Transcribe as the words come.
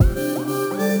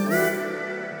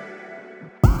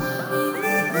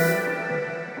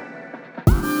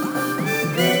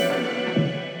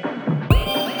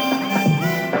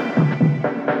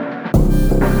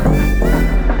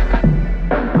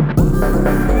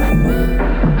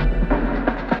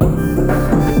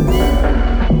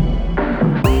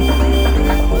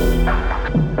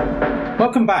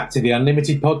back to the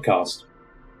Unlimited podcast.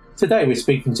 Today we're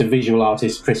speaking to visual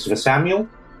artists Christopher Samuel,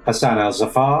 Hassan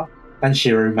Al-Zafar and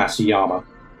Shiru Masuyama.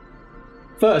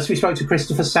 First, we spoke to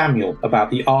Christopher Samuel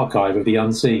about the Archive of the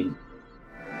Unseen.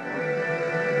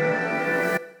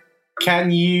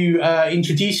 Can you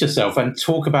introduce yourself and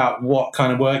talk about what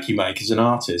kind of work you make as an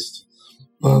artist?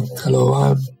 Well, hello,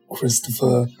 I'm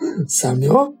Christopher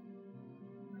Samuel.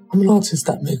 I'm an artist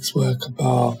that makes work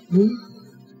about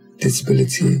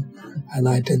disability and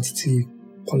identity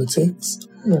politics,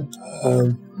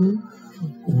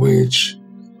 which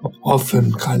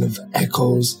often kind of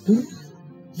echoes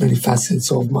many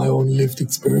facets of my own lived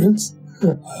experience.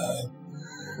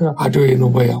 I do it in a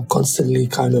way I'm constantly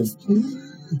kind of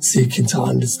seeking to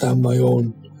understand my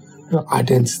own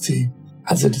identity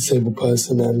as a disabled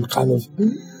person and kind of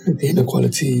the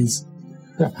inequalities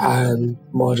and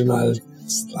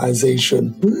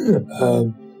marginalization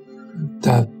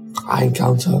that I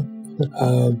encounter.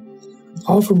 I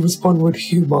often respond with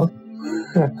humor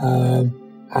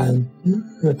and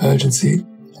urgency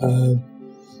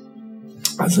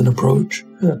as an approach.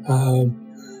 And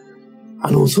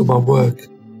also my work,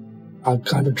 I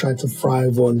kind of try to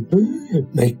thrive on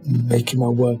making my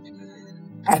work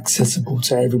accessible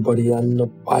to everybody. And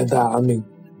by that, I mean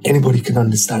anybody can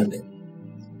understand it.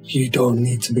 You don't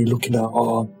need to be looking at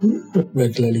art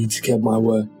regularly to get my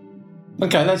work.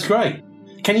 Okay, that's great.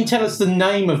 Can you tell us the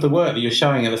name of the work that you're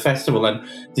showing at the festival and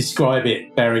describe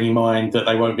it, bearing in mind that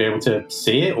they won't be able to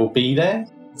see it or be there?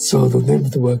 So the name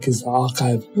of the work is The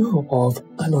Archive of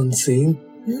an Unseen.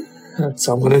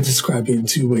 So I'm going to describe it in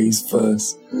two ways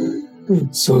first.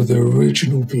 So the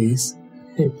original piece,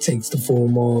 it takes the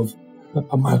form of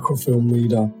a microfilm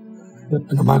reader.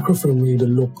 And a microfilm reader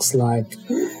looks like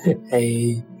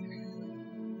a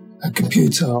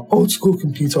computer, old school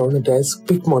computer on a desk,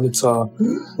 big monitor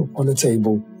on a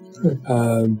table.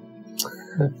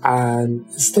 And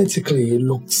aesthetically, it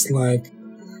looks like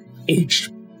each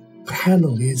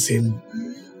panel is in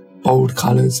bold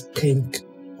colors, pink,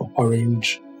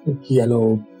 orange,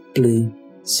 yellow, blue,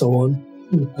 so on,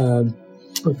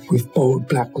 with bold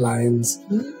black lines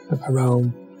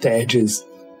around the edges.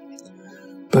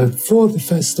 But for the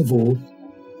festival,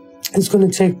 it's going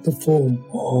to take the form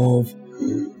of,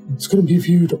 it's going to be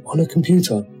viewed on a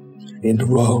computer in the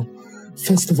Royal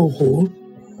Festival Hall,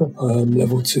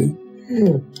 level 2.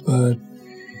 But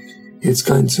it's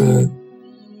going to,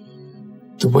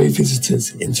 the way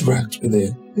visitors interact with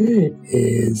it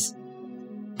is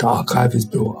the archive is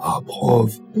built up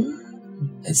of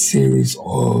a series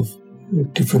of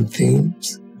different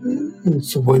themes.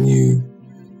 So when you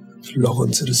log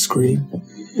onto the screen,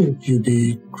 you'll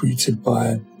be greeted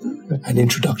by an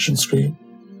introduction screen.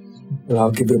 And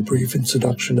I'll give you a brief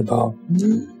introduction about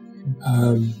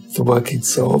the work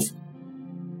itself.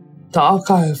 The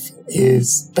archive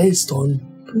is based on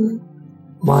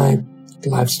my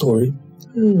life story,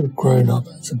 growing up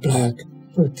as a black,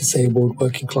 disabled,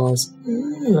 working class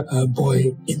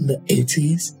boy in the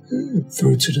 80s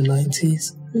through to the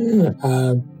 90s.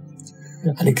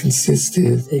 And it consists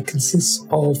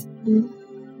of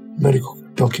medical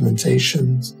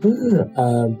documentations,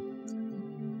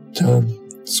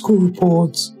 school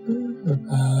reports,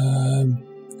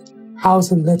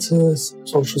 housing letters,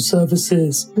 social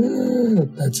services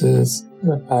letters,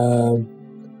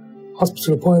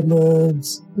 hospital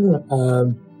appointments,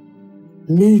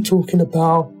 me talking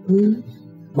about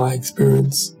my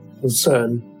experience, or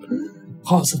certain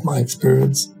parts of my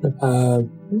experience.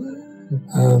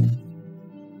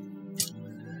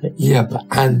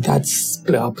 And that's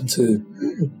split up into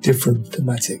different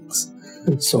thematics.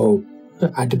 So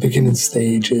at the beginning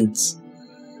stage, it's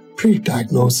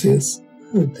pre-diagnosis,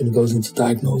 then it goes into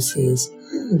diagnosis,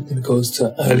 then it goes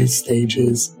to early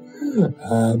stages,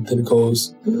 then it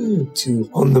goes to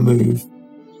on the move,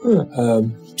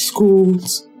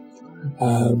 schools,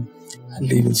 and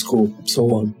leaving school,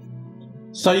 so on.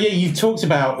 So yeah, you talked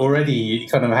about already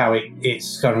kind of how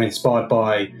it's kind of inspired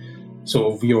by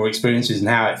sort of your experiences and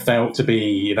how it felt to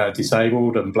be,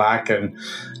 disabled and black and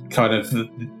kind of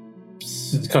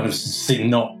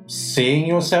not seeing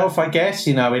yourself, I guess,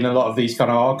 in a lot of these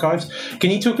kind of archives. Can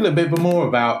you talk a little bit more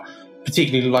about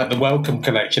particularly like the Wellcome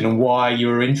Collection and why you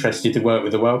were interested to work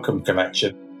with the Wellcome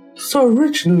Collection? So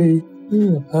originally,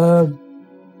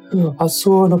 I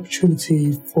saw an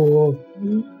opportunity for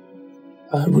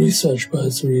a research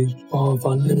bursary of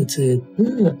Unlimited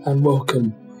and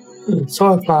Wellcome. So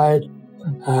I applied,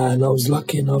 and I was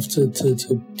lucky enough to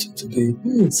be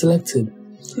selected.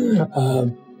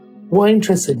 What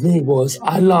interested me was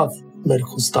I love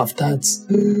medical stuff. That's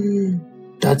been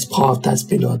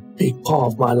a big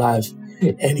part of my life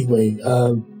anyway.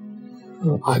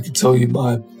 I could tell you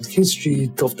my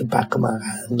history off the back of my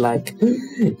hand, like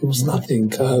it was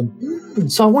nothing.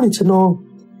 So I wanted to know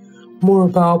more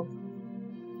about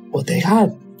what they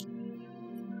had,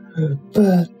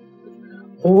 but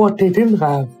what they didn't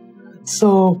have.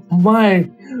 So my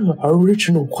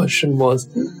original question was,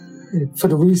 for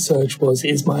the research, was,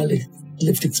 is my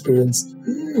lived experience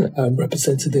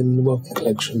represented in the working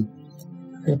collection?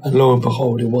 And lo and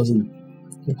behold, it wasn't.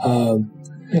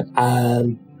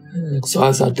 And so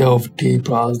as I delved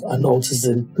deeper, I noticed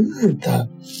that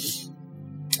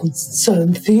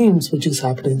certain themes were just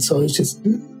happening. So it's just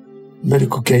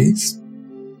medical case,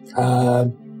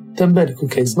 the medical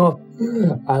case, not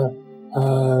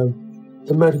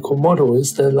the medical model,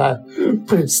 is the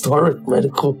prehistoric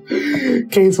medical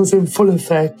case was in full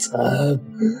effect,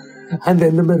 and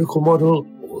then the medical model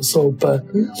also, but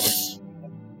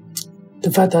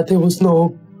the fact that there was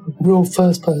no real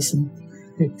first person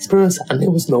experience, and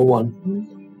there was no one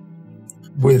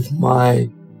with my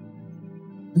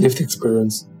lived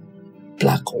experience,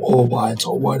 black or white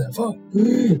or whatever.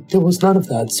 There was none of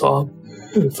that. So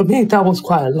for me, that was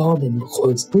quite alarming,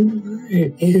 because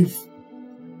if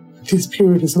this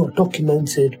period is not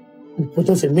documented, what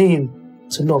does it mean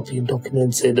to not be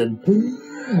documented?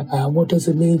 And what does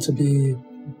it mean to be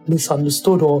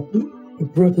misunderstood or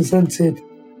represented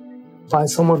by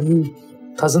someone who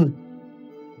doesn't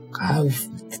have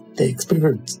the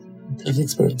experience?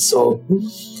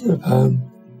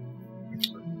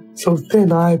 So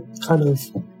then I kind of,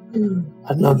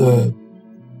 another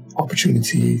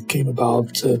opportunity came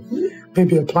about to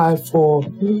maybe apply for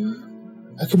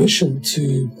a commission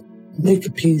to make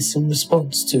a piece in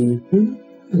response to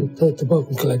the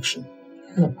Broken Collection.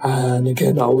 And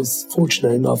again, I was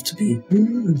fortunate enough to be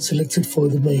selected for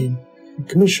the main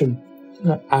commission,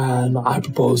 and I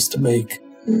proposed to make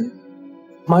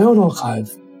my own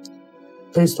archive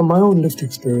based on my own lived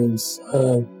experience,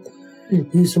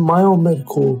 using my own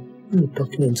medical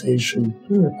documentation,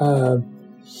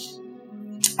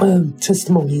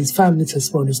 testimonies, family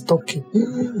testimonies,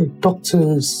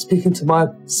 doctors speaking to my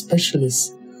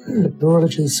specialists,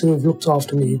 neurologists who have looked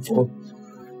after me for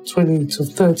 20 to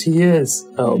 30 years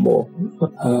or more,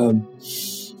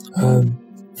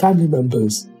 family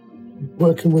members,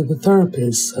 working with a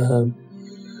therapist,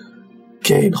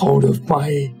 getting hold of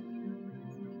my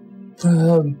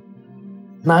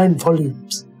 9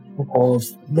 volumes of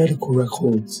medical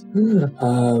records,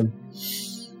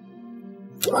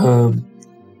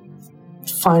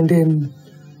 finding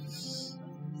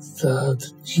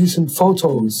using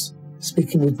photos,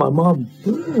 speaking with my mum,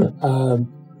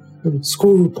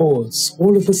 school reports,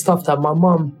 all of the stuff that my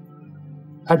mum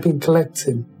had been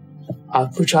collecting,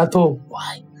 which I thought,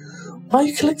 why are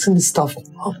you collecting this stuff,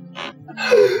 Mum?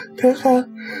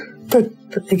 But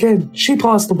again, she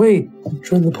passed away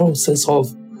during the process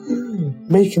of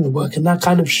making the work, and that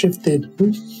kind of shifted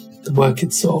the work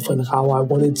itself and how I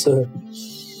wanted to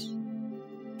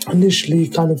initially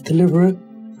kind of deliver it.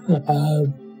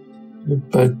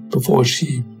 But before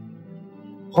she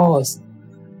passed,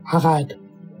 I had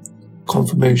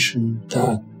confirmation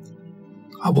that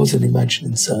I wasn't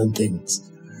imagining certain things,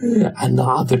 and the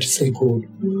other disabled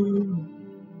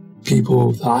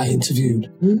people that I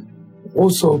interviewed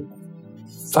also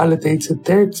validated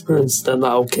their experience. They're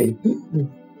like, okay,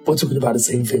 we're talking about the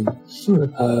same thing.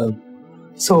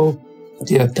 So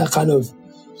yeah, that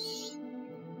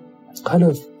kind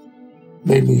of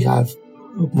made me have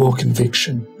more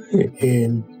conviction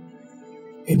in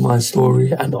my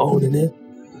story and owning it.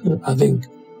 I think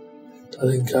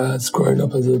as growing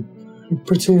up as a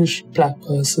British black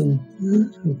person,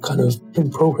 kind of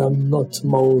been programmed not to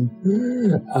moan,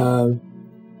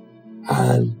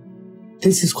 and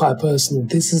this is quite personal.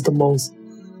 This is the most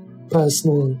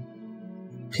personal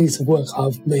piece of work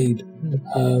I've made,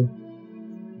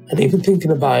 and even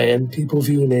thinking about it and people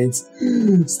viewing it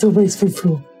still makes me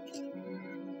feel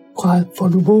quite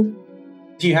vulnerable.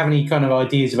 Do you have any kind of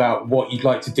ideas about what you'd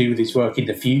like to do with this work in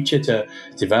the future to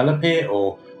develop it,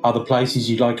 or other places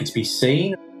you'd like it to be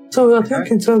seen? So I think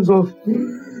in terms of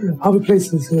other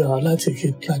places I'd like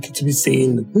it to be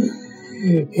seen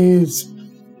is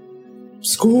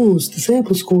schools,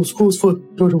 disabled schools for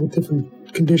children with different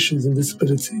conditions and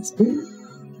disabilities.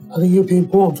 I think it would be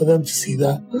important for them to see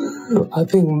that. I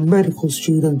think medical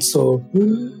students, so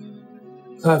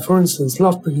for instance,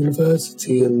 Loughborough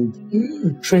University and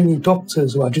trainee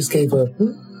doctors, who I just gave a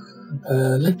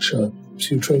lecture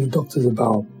to trainee doctors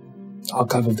about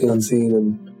Archive of the Unseen,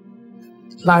 and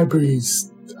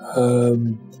libraries,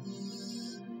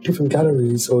 different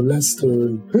galleries, or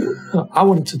Leicester. I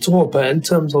wanted to talk, but in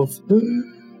terms of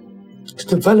the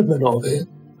development of it,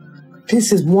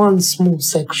 this is one small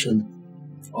section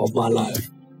of my life.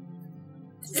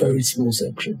 Very small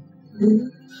section.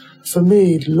 For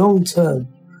me, long term,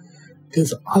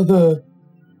 there's other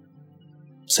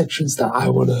sections that I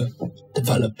want to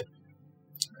develop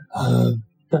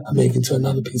that I make into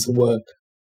another piece of work.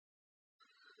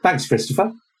 Thanks,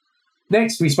 Christopher.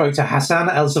 Next, we spoke to Hassan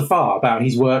El-Zafar about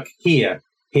his work Here,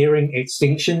 Hearing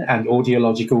Extinction and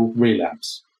Audiological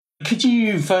Relapse. Could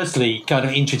you firstly kind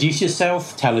of introduce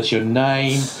yourself, tell us your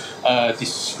name,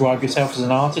 describe yourself as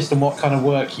an artist and what kind of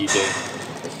work you do?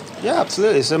 Yeah,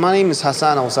 absolutely. So my name is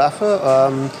Hassan El-Zafar.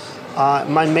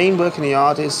 My main work in the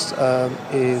artist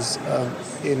is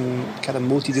in kind of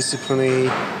multidisciplinary,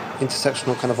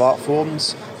 intersectional kind of art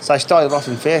forms. So I started off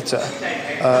in theatre,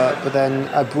 but then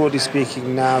broadly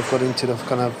speaking now I've got into the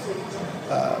kind of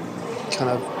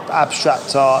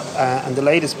abstract art, and the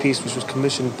latest piece, which was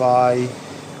commissioned by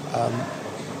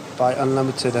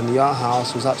Unlimited and the Art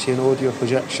House, was actually an audio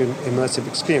projection immersive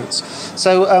experience.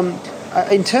 So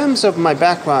in terms of my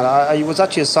background, I was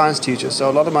actually a science teacher, so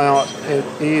a lot of my art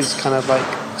is kind of like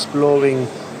exploring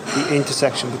the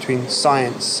intersection between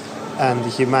science and the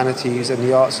humanities and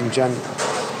the arts in general.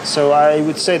 So I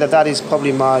would say that is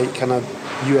probably my kind of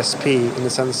USP, in the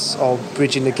sense of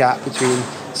bridging the gap between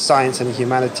science and the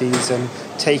humanities and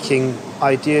taking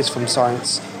ideas from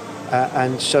science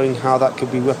and showing how that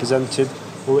could be represented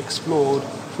or explored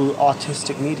through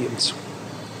artistic mediums.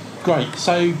 Great.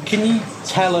 So can you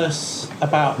tell us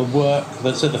about the work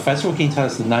that's at the festival? Can you tell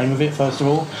us the name of it, first of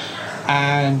all,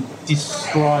 and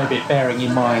describe it, bearing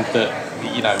in mind that,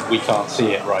 we can't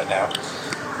see it right now?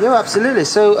 Yeah, absolutely.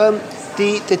 So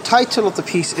the title of the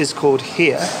piece is called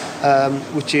Here,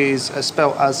 which is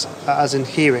spelled as in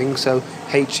hearing, so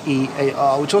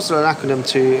HEAR, which is also an acronym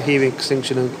to Hearing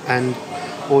Extinction and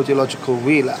Audiological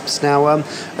Relapse. Now,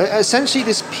 essentially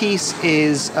this piece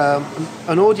is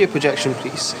an audio projection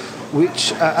piece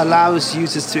which allows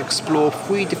users to explore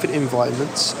 3 different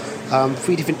environments,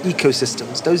 3 different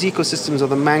ecosystems. Those ecosystems are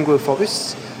the mangrove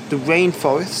forests, the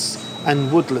rainforests,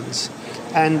 and woodlands.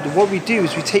 And what we do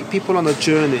is we take people on a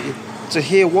journey to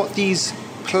hear what these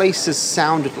places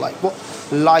sounded like, what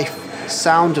life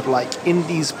sounded like in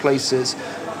these places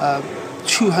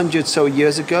 200 so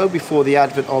years ago, before the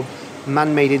advent of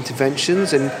man-made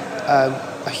interventions and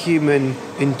a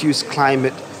human-induced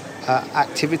climate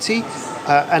activity,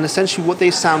 and essentially what they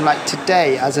sound like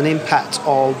today as an impact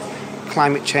of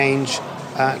climate change,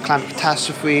 climate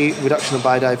catastrophe, reduction of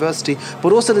biodiversity.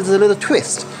 But also there's a little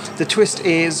twist. The twist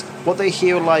is what they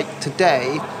hear like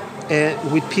today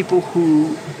with people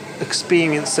who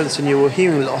experience sensorineural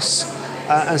hearing loss.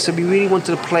 And so we really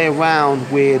wanted to play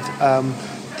around with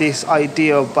this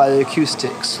idea of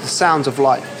bioacoustics, the sounds of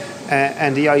life.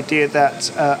 And the idea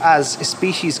that as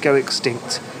species go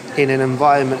extinct in an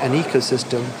environment, an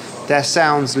ecosystem, their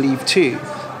sounds leave too.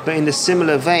 But in a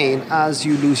similar vein, as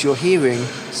you lose your hearing,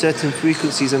 certain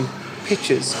frequencies and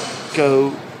pitches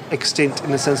go extinct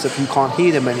in the sense that you can't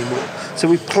hear them anymore. So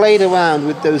we played around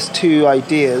with those 2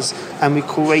 ideas, and we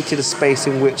created a space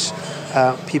in which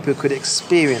people could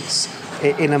experience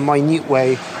in a minute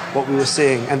way what we were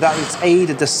seeing. And that is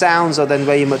aided, the sounds are then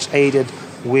very much aided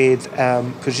with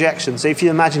projection. So if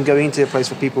you imagine going into a place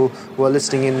for people who are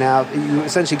listening in now, you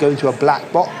essentially go into a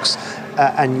black box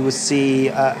and you would see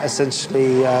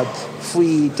essentially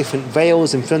 3 different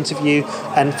veils in front of you,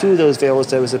 and through those veils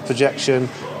there was a projection,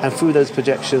 and through those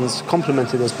projections,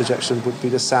 complementing those projections, would be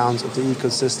the sounds of the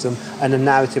ecosystem and the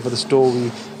narrative of the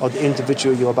story of the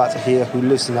individual you're about to hear who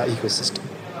lives in that ecosystem.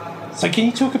 So can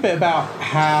you talk a bit about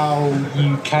how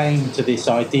you came to this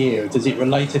idea? Does it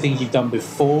relate to things you've done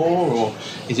before, or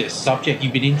is it a subject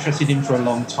you've been interested in for a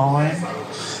long time?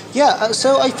 Yeah,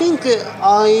 so I think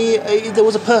that there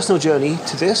was a personal journey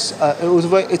to this.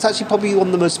 It's actually probably one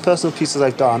of the most personal pieces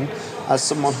I've done, as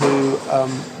someone who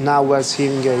now wears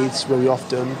hearing aids very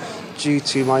often due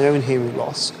to my own hearing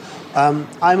loss.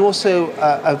 I'm also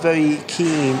a very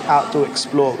keen outdoor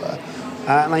explorer.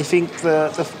 And I think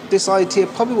this idea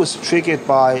probably was triggered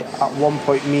by, at one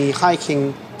point, me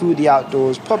hiking through the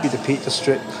outdoors, probably the Peak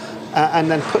District,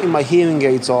 and then putting my hearing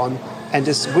aids on and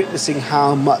just witnessing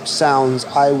how much sounds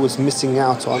I was missing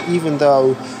out on. Even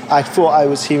though I thought I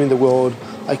was hearing the world,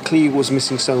 I clearly was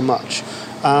missing so much.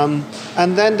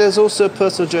 And then there's also a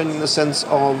personal journey in the sense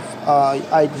of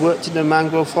I'd worked in the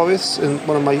mangrove forests in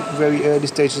one of my very early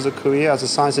stages of career as a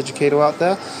science educator out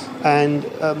there, and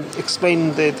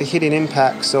explaining the hidden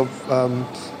impacts of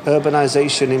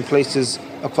urbanization in places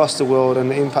across the world and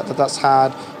the impact that's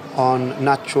had on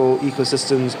natural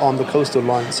ecosystems on the coastal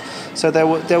lines. So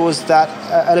there was that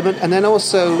element, and then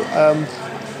also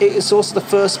it's also the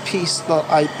first piece that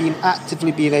I've been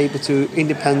actively being able to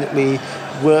independently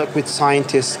work with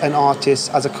scientists and artists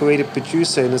as a creative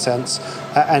producer in a sense,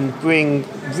 and bring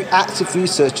active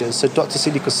researchers. So Dr.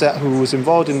 Cindy Cossette, who was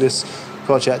involved in this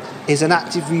project, is an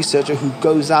active researcher wwho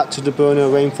goes out to the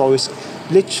Borneo rainforest,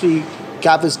 literally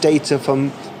gathers data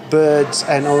from birds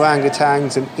and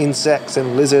orangutans and insects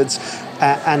and lizards,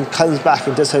 and comes back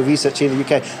and does her research in the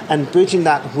UK, and bridging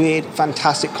that with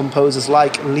fantastic composers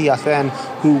like Leah Then,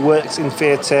 who works in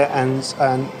theatre and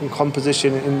in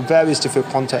composition in various different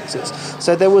contexts.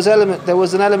 So there was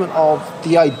an element of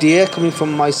the idea coming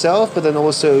from myself, but then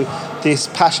also this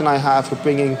passion I have for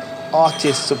bringing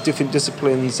artists of different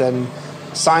disciplines and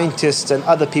scientists and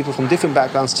other people from different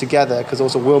backgrounds together, because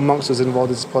also Will Monks was involved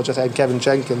in this project, and Kevin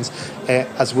Jenkins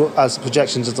as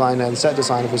projection designer and set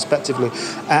designer respectively,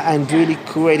 and really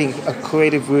creating a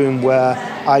creative room where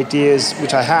ideas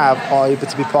which I have are able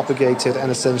to be propagated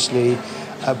and essentially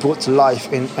brought to life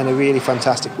in a really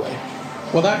fantastic way.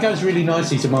 Well, that goes really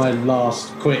nicely to my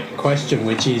last quick question,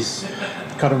 which is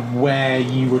kind of where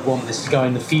you would want this to go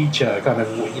in the future, kind of,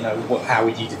 how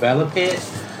would you develop it?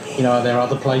 Are there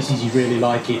other places you'd really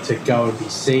like it to go and be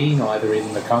seen, either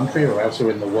in the country or elsewhere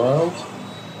in the world?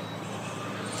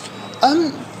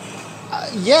 I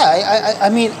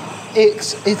mean,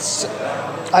 it's.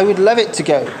 I would love it to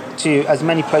go to as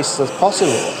many places as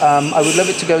possible. I would love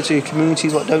it to go to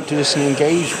communities that don't traditionally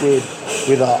engage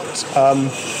with art.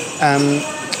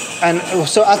 And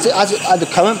so as the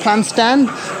current plan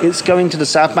stand, it's going to the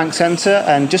South Bank Centre,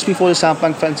 and just before the South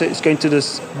Bank Centre, it's going to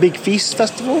this Big Feast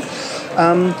Festival.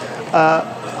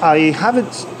 I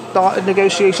haven't started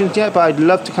negotiations yet, but I'd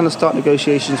love to kind of start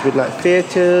negotiations with like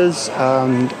theatres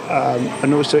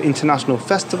and also international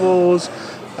festivals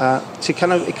to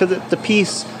kind of, because the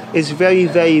piece is very,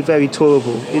 very, very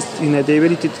tourable. It's, the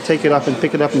ability to take it up and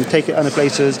pick it up and take it other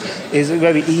places is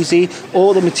very easy.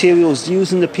 All the materials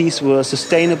used in the piece were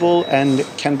sustainable and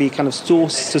can be kind of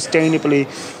sourced sustainably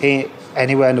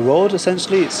anywhere in the world,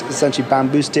 essentially. It's essentially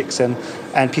bamboo sticks and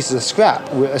pieces of scrap.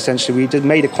 We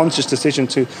made a conscious decision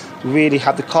to really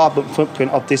have the carbon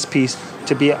footprint of this piece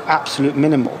to be absolute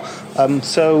minimal. I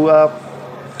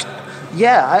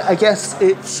guess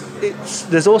it's.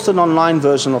 There's also an online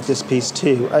version of this piece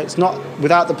too. It's not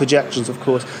without the projections, of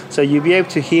course. So you'll be able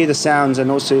to hear the sounds and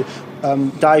also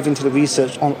dive into the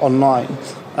research online.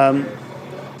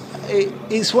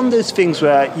 It's one of those things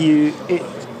where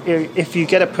if you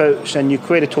get approached and you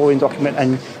create a touring document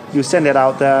and you send it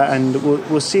out there, and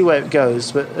we'll see where it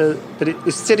goes. But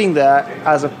it's sitting there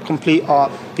as a complete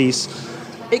art piece.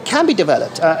 It can be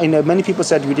developed. Many people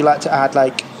said, would you like to add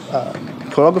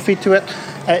choreography to it?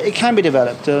 It can be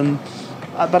developed,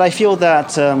 but I feel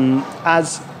that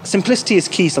as simplicity is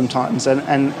key sometimes,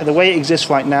 and the way it exists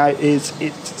right now is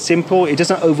it's simple. It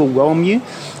doesn't overwhelm you.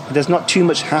 There's not too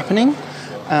much happening,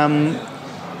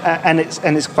 and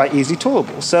it's quite easily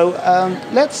tourable. So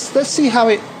let's see how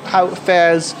it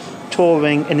fares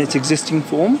touring in its existing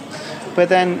form. But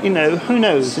then who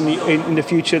knows? In the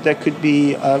future there could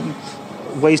be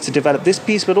ways to develop this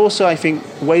piece, but also I think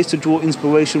ways to draw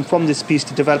inspiration from this piece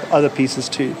to develop other pieces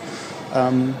too.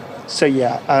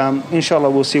 Inshallah,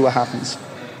 we'll see what happens.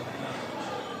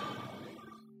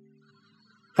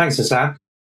 Thanks, Hassan.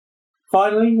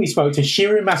 Finally, we spoke to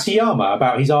Shiru Masuyama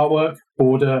about his artwork,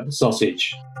 Border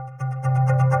Sausage.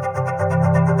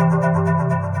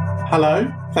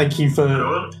 Hello, thank you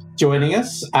for joining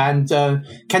us. And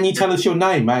can you tell us your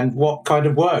name and what kind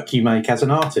of work you make as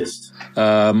an artist?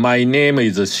 My name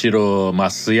is Shiro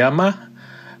Masuyama,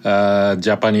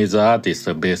 Japanese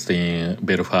artist based in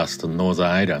Belfast, Northern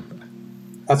Ireland.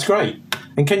 That's great.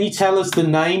 And can you tell us the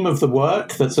name of the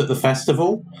work that's at the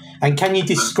festival? And can you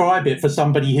describe it for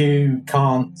somebody who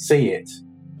can't see it?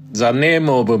 The name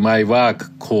of my work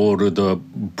called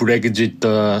Brexit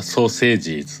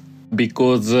Sausages,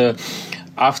 because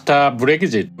after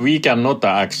Brexit, we cannot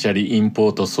actually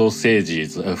import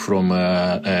sausages from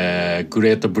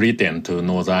Great Britain to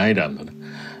Northern Ireland.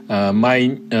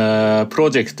 My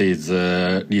project is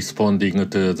responding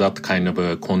to that kind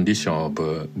of condition of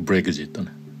Brexit.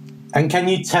 And can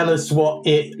you tell us what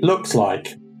it looks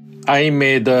like? I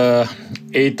made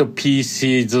 8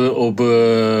 pieces of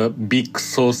big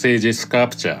sausage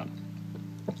sculpture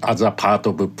as a part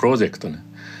of the project.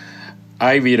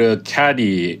 I will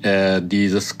carry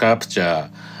these sculpture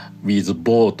with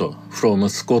boat from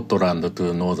Scotland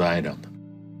to Northern Ireland.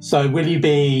 So will you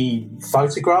be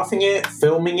photographing it,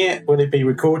 filming it? Will it be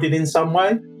recorded in some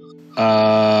way?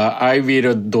 I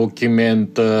will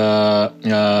document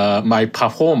my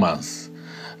performance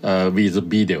with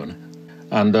video.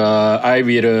 And I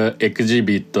will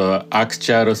exhibit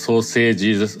actual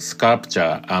sausages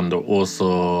sculpture and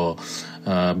also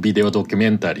video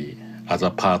documentary as a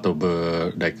part of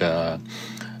like a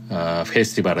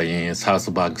festival in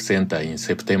South Bank Center in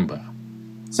September.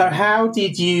 So how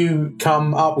did you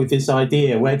come up with this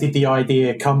idea? Where did the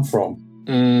idea come from?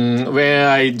 When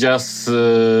I just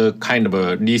kind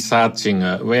of researching,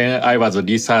 when I was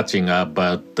researching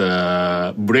about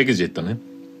Brexit,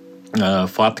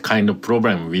 what kind of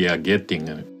problem we are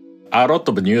getting. A lot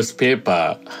of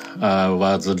newspaper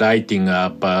was writing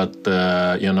about,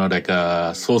 like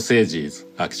sausages,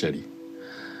 actually.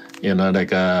 And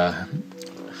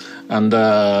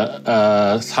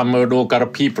some local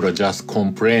people just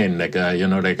complain,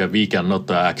 we cannot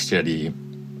actually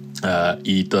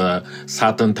eat a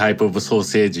certain type of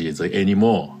sausages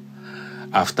anymore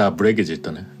after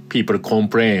Brexit. People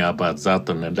complain about that.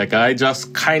 I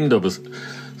just kind of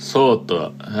thought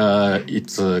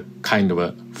it's kind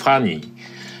of funny,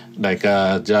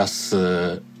 just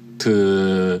to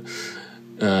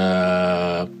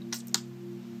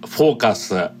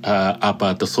focus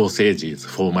about the sausages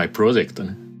for my project.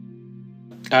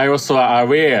 I also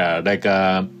aware,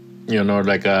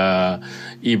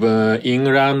 even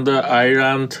England,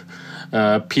 Ireland,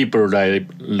 people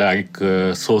like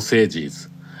sausages,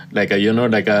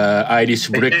 Irish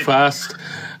breakfast,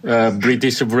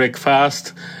 British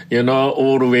breakfast,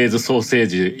 always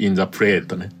sausage in the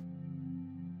plate.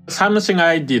 Something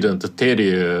I didn't tell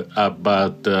you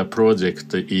about the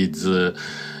project is,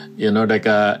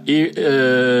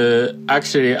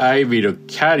 actually I will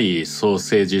carry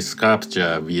sausage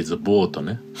sculpture with boat,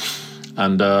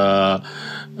 and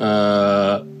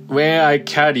when I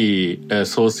carry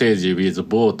sausage with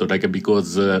boat,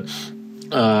 because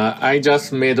I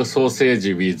just made a sausage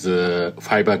with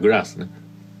fiberglass,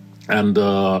 and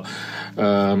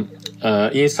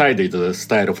inside is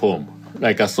styrofoam.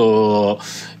 So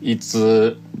it's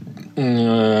I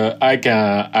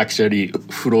can actually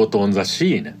float on the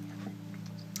sea.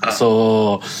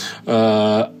 So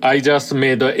I just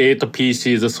made 8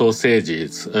 pieces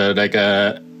sausages.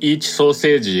 Each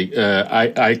sausage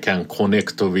I can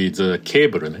connect with a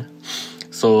cable.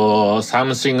 So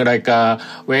something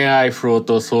when I float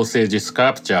a sausage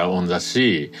sculpture on the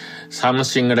sea,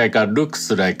 something looks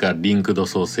like a linked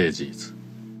sausages.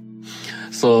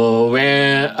 So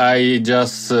when I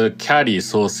just carry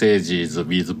sausages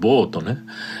with boat,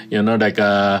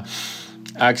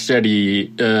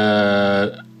 actually,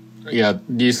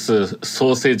 this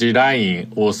sausage line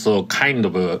also kind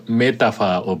of a metaphor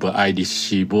of Irish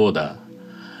sea border,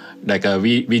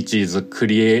 which was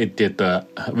created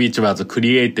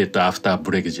after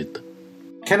Brexit.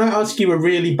 Can I ask you a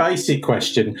really basic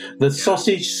question? The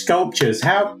sausage sculptures,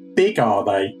 how big are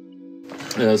they?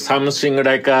 Something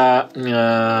like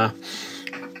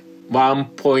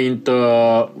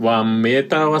 1.1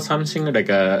 meter or something,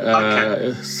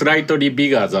 slightly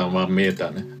bigger than 1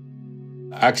 meter.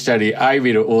 Actually, I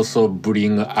will also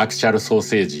bring actual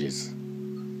sausages.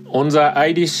 On the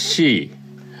Irish Sea,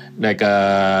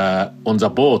 on the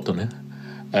boat,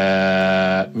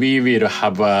 we will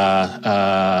have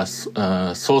a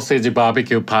sausage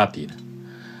barbecue party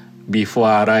before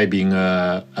arriving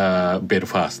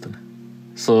Belfast.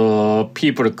 So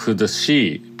people could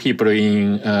see, people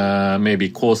in maybe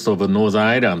coast of Northern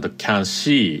Ireland can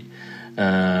see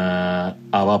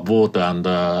our boat and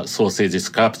sausage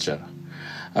sculpture.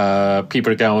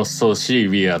 People can also see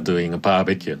we are doing a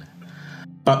barbecue.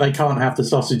 But they can't have the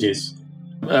sausages?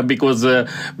 Because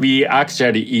we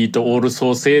actually eat all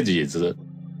sausages.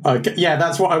 Okay, yeah,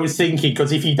 that's what I was thinking,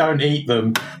 because if you don't eat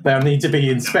them, they'll need to be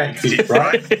inspected,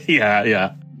 right?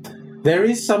 Yeah. There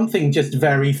is something just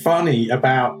very funny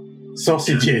about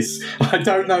sausages. I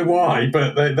don't know why,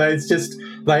 but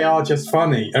they are just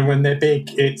funny, and when they're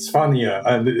big, it's funnier.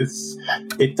 And it's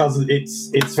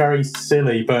very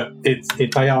silly, but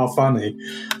they are funny.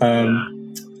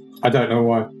 I don't know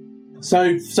why.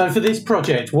 So for this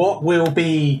project, what will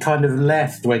be kind of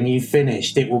left when you've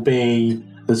finished? It will be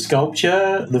the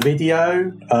sculpture, the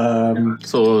video.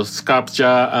 So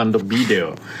sculpture and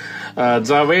video.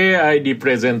 The way I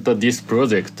represent this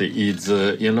project is,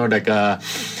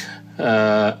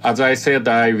 as I said,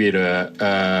 I will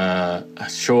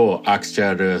show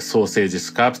actual sausage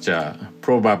sculpture.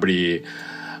 Probably,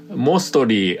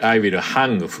 mostly I will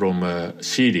hang from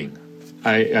ceiling.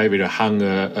 I will hang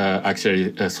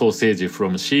actually a sausage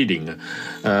from ceiling.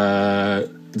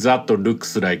 That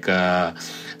looks like a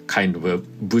kind of a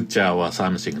butcher or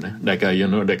something, like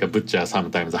a butcher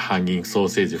sometimes hanging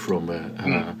sausage from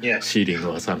ceiling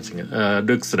or something.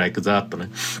 Looks like that.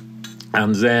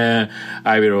 And then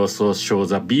I will also show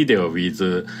the video with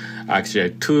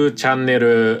actually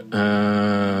 2-channel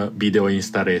video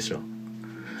installation.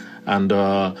 And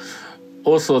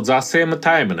also the same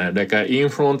time, like in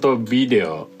front of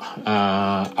video,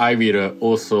 I will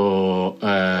also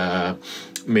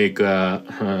make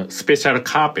a special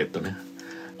carpet.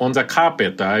 On the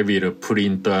carpet, I will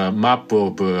print a map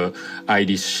of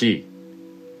IDC.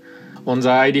 On the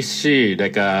IDC,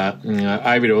 like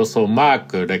I will also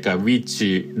mark like which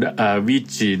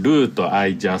route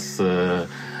I just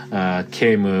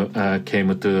came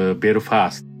to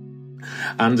Belfast.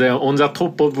 And then on the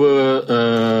top of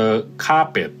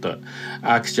carpet,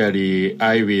 actually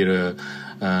I will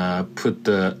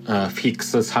fix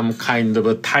some kind of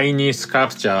a tiny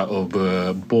sculpture of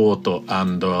boat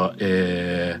and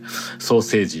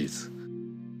sausages.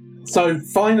 So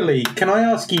finally, can I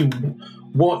ask you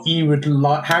what you would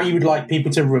like, how you would like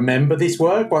people to remember this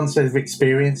work once they've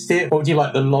experienced it? What would you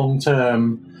like the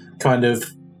long-term kind of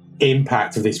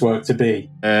impact of this work to be?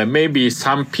 Maybe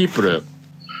some people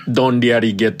don't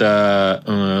really get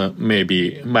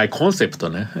maybe my concept,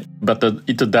 but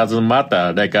it doesn't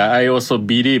matter. Like I also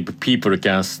believe people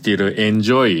can still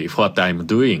enjoy what I'm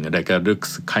doing. Like it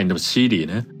looks kind of silly,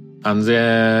 and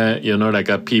then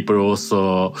like people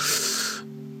also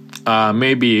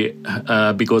maybe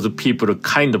because people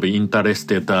kind of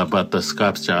interested about the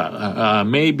sculpture.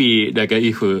 Maybe like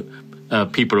if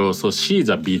people also see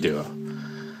the video,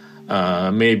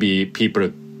 maybe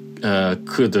people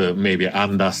could maybe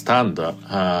understand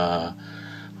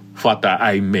what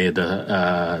I made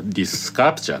this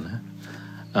sculpture.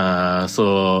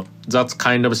 So that's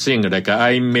kind of thing. Like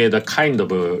I made a kind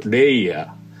of a layer,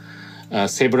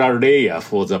 several layers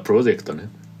for the project.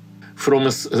 From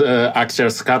actual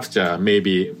sculpture,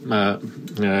 maybe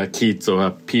kids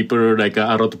or people, like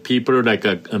a lot of people,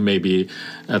 like maybe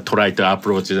try to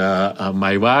approach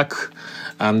my work.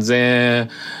 And then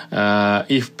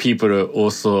if people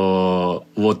also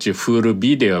watch a full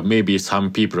video, maybe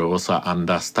some people also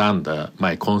understand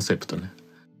my concept.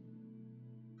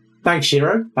 Thanks,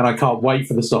 Shiro, and I can't wait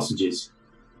for the sausages.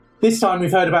 This time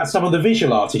we've heard about some of the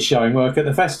visual artists showing work at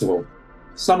the festival.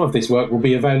 Some of this work will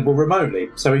be available remotely,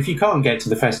 so if you can't get to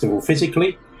the festival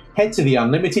physically, head to the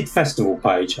Unlimited Festival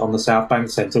page on the South Bank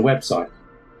Centre website.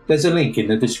 There's a link in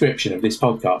the description of this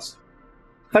podcast.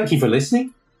 Thank you for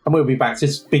listening, and we'll be back to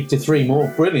speak to 3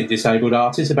 more brilliant disabled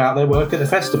artists about their work at the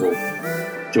festival.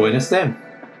 Join us then.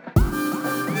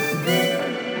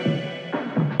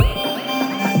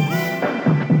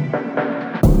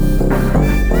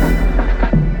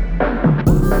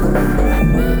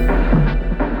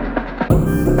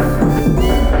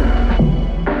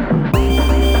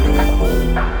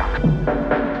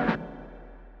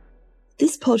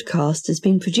 This podcast has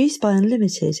been produced by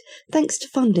Unlimited thanks to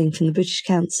funding from the British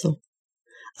Council.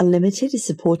 Unlimited is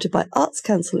supported by Arts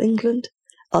Council England,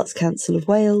 Arts Council of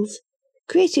Wales,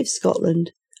 Creative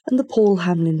Scotland and the Paul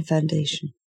Hamlyn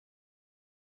Foundation.